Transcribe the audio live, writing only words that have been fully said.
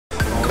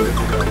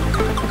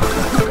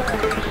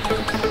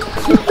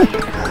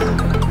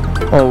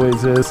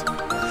Always is.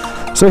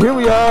 So here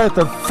we are at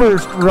the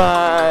first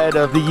ride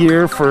of the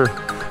year for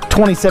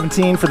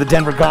 2017 for the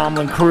Denver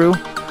Gromlin crew.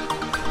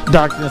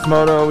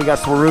 MtnMoto, we got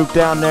Swarook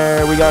down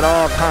there, we got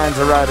all kinds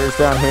of riders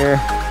down here,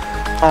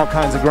 all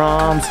kinds of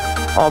Groms,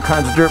 all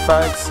kinds of dirt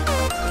bikes.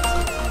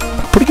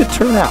 Pretty good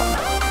turnout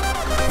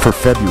for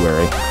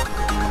February.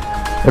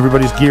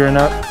 Everybody's gearing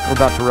up, we're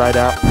about to ride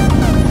out.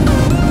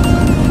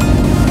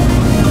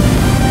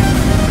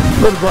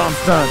 Little Grom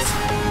stunts.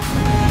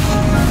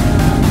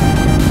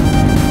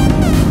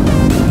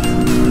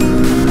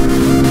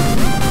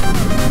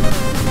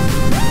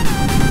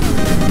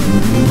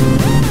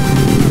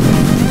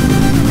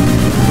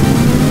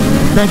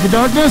 Thank you,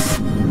 darkness.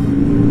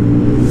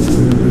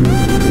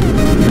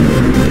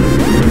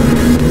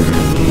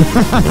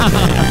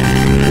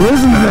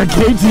 Listen to that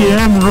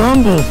KTM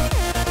rumble.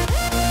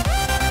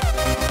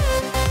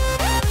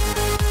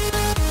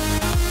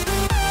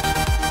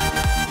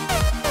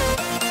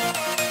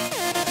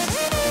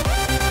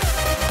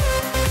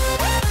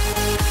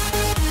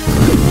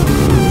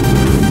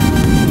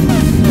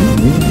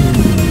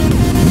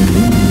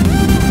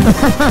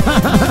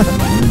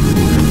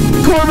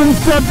 Corbin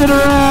stepped it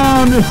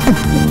around.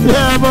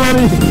 Yeah,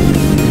 buddy.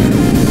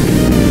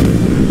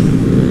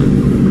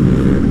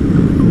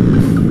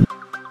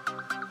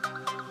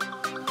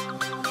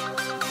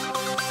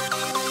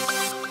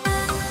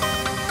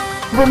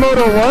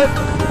 MtnMoto what?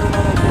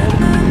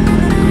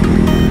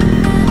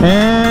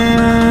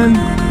 And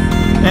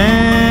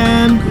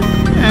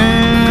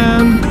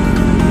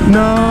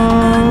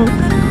no,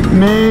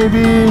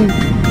 maybe,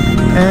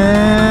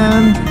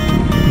 and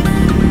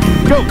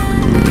go.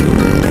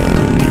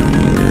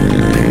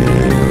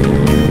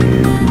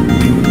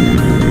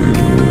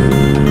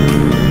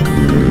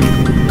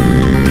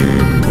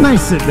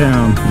 Nice sit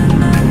down.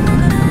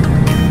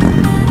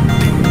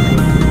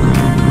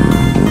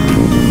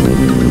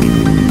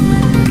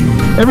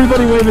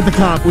 Everybody wave at the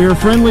cop. We are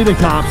friendly to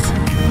cops.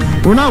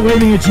 We're not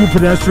waving at you,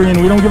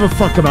 pedestrian. We don't give a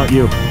fuck about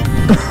you.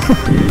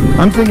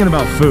 I'm thinking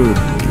about food.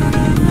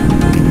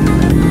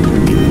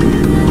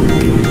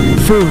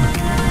 Food.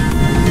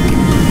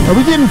 Are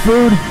we getting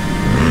food?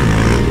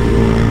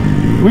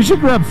 We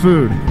should grab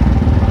food.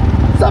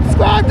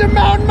 Subscribe to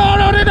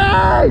MtnMoto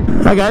today!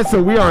 Hi guys,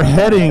 so we are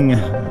heading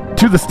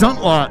to the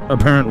stunt lot,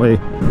 apparently,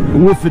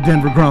 with the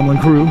Denver Gromlin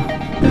crew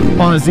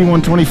on a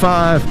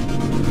Z125.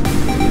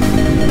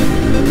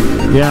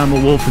 Yeah, I'm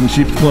a wolf in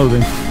sheep's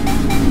clothing.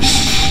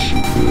 Shh.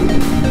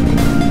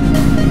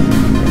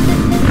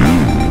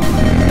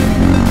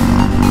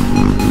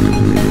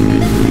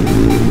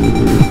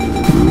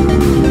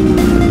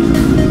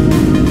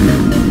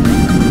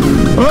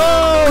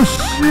 Oh,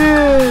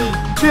 shit!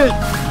 Shit!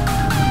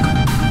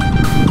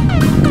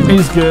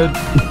 He's good.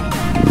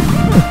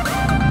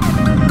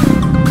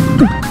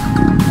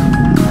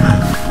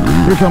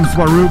 Here comes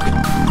Swarook.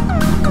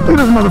 Look at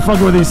this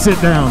motherfucker with these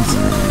sit-downs.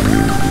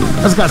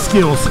 That's got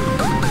skills.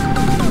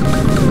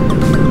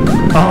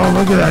 Oh,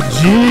 look at that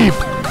Jeep.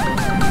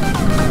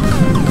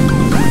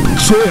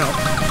 Chill.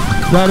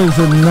 That is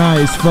a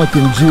nice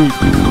fucking Jeep.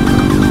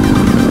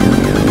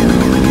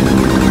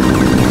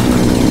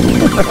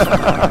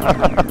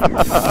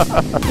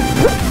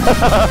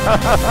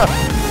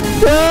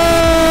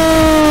 Yeah!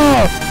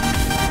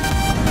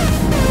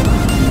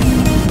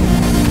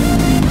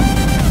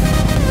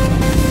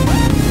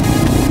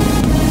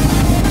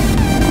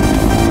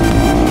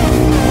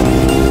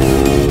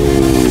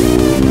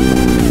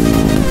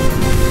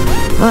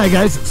 Alright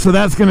guys, so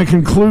that's going to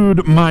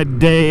conclude my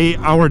day,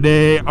 our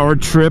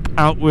trip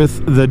out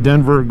with the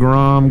Denver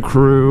Grom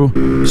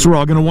crew. So we're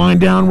all going to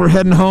wind down, we're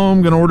heading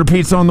home, going to order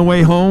pizza on the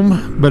way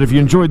home. But if you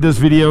enjoyed this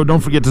video,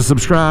 don't forget to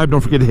subscribe,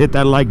 don't forget to hit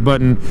that like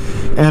button.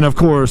 And of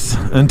course,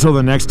 until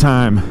the next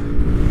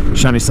time,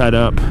 shiny side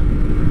up,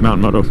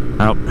 MtnMoto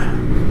out.